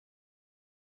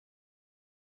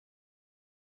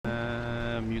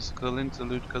musical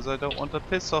interlude because I don't want to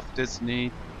piss off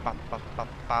Disney. Ba, ba, ba,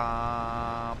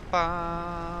 ba,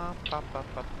 ba, ba, ba, ba,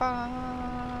 ba,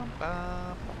 ba,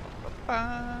 ba,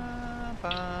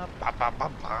 ba, ba, ba, ba,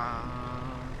 ba.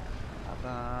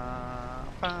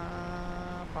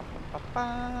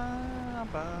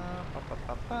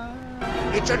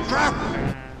 It's a trap!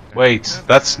 Wait,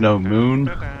 that's no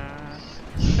moon.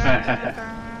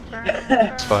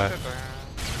 It's fire.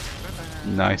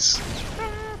 Nice.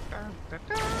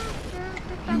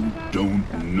 You don't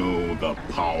know the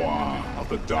power of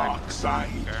the dark side.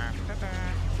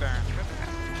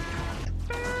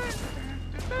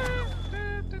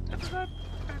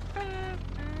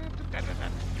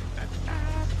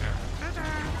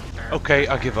 Okay,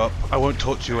 I give up. I won't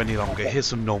talk to you any longer. Here's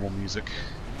some normal music.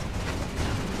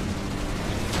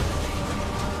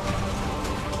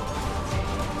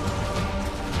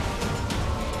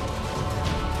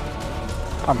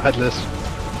 I'm headless.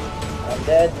 I'm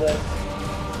deadless.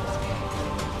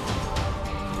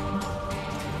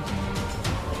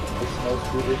 The snow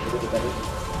scooters are really better.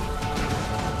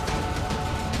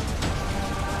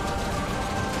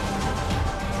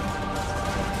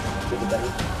 Really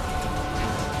better.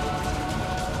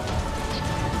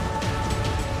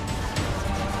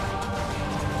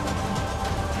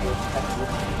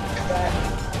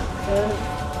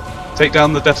 Take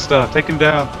down the Death Star. Take him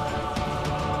down.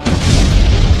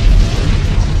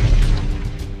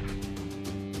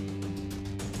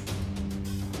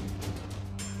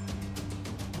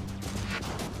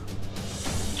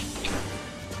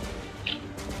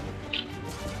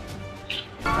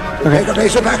 Okay. Take a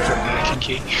basic action.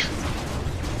 Kinky.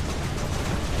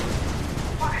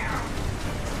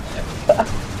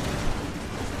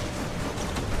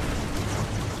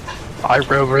 I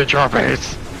will reach our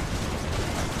base.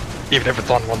 Even if it's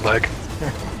on one leg.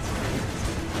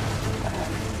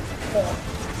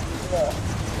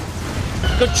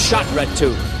 Good shot, Red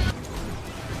 2.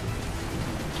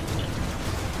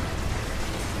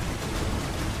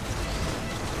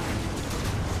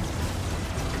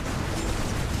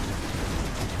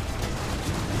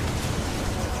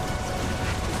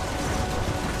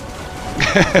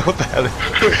 What the hell?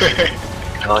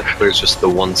 I like how there's just the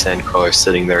one sandcrawler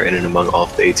sitting there in and among all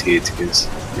of the AT-ATs.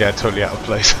 Yeah, totally out of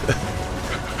place.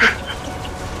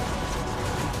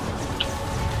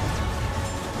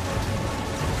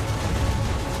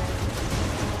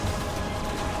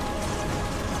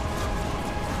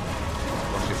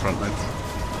 Off your front legs.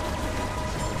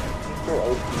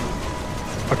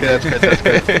 Okay, that's good, that's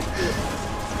good.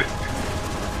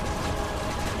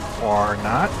 Or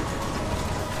not.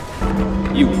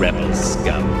 You rebel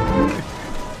scum.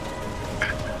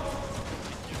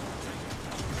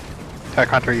 Tech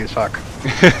Hunter, you suck.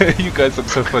 You guys look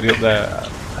so funny up there,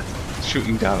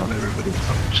 shooting down on everybody.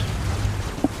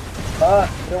 I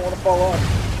don't want to fall on.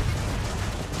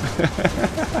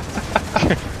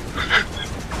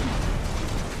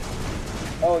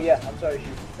 Oh yeah, I'm sorry,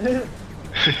 shoot.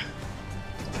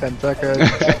 10 seconds.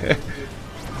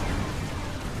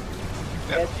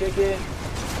 Yes, chicken.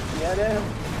 Get him.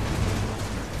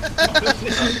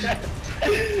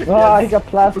 Oh, he got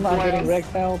plasma. I'm getting wrecked.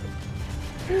 Help.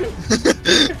 May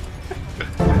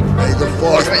the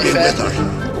force be with us.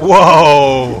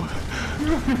 Whoa!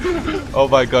 Oh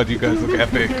my god, you guys look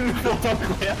epic.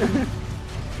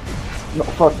 No,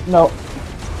 fuck, no.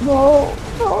 No,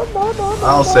 no, no, no, no.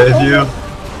 I'll save you.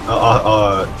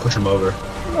 I'll push him over.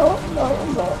 No, no,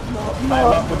 no, no, no.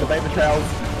 I'm up with the paper trails.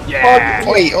 Yeah!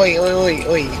 Oi, oi, oi, oi,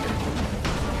 oi.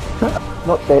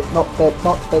 Not dead, not dead,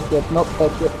 not dead yet, not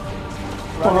dead yet.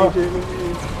 Run, Jimmy.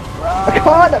 I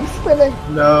can't, I'm spinning.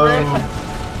 No.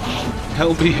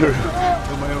 Help me here.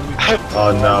 You're my only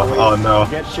Oh no. Oh no.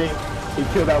 Get shape. He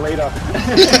killed that later.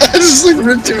 This is like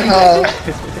ripped him half.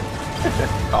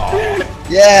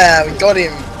 Yeah, we got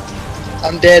him.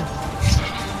 I'm dead.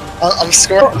 I'm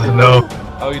scoring. Oh, no.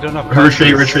 Oh, you don't have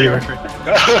Retreat, retreat, retreat.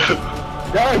 Go,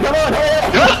 come on,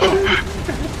 hurry up!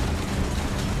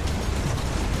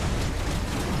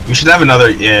 We should have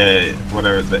another,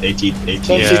 whatever, the AT.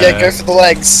 Don't forget, go for the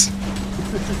legs.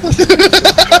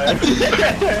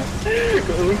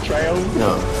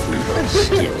 No, your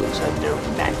skills are no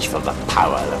match for the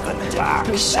power of the dark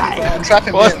side. Trap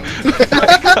him What? in. I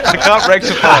can't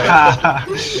rectify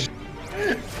it.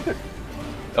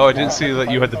 Oh, I didn't see that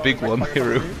you had the big one,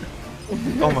 Hiru.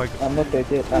 Oh my god. I'm not dead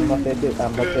yet, I'm not dead yet,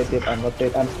 I'm not dead yet, I'm not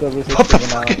dead, I'm still resisting What the now.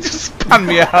 fuck? It just spun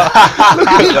me out. Look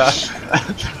at that.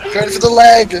 Going for the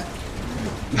leg.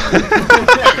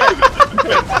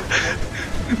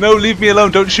 No, leave me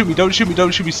alone. Don't shoot me. Don't shoot me.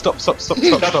 Don't shoot me. Stop, stop, stop,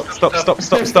 stop, stop, stop, stop,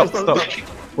 stop, stop, stop.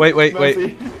 Wait, wait,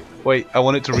 wait. Wait, I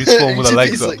want it to respawn with the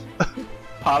legs up.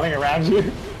 piling around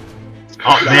you.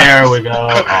 Oh, there we go.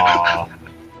 Aw.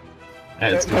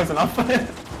 That's good. Close enough.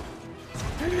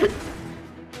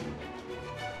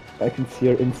 I can see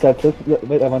your inside.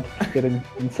 Wait, I want to get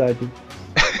inside you.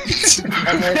 That's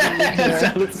inside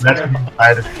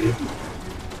of you.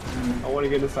 I want to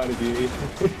get inside of you.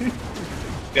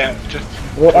 Yeah, just.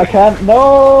 Wait, I can't.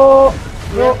 No!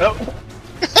 No! No.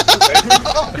 I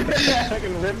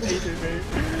can rip ATV.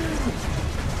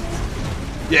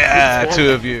 Yeah,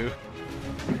 two of you.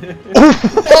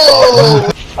 Oh!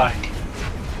 Fine.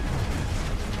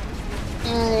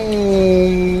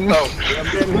 I'm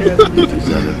getting hit. It is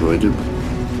unavoidable.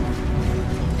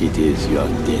 It is your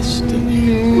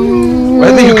destiny.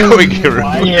 Where are you going, Hero?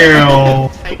 Ew.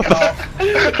 Take off.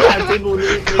 People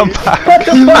need me. Come back.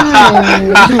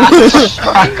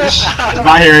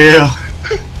 I hear you.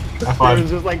 Have It was fun.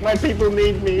 just like, my people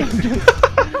need me.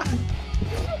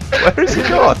 Where is he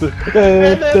gone?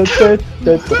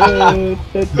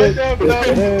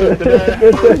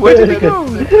 Where did he go?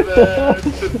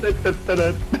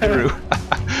 Hero.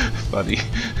 Funny.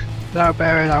 No,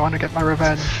 Baron, I want to get my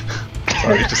revenge.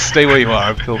 Sorry, just stay where you are.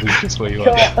 I've killed you just where you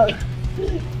are.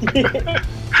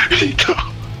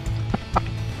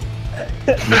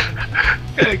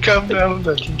 Calm down,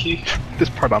 Kinky. This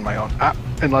part on my own.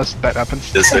 Unless that happens.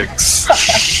 Physics.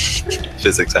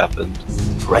 Physics happened.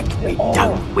 Strike me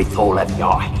down with all of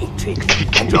your hatred,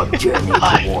 and your journey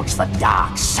towards the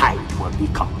dark side will be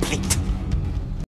complete.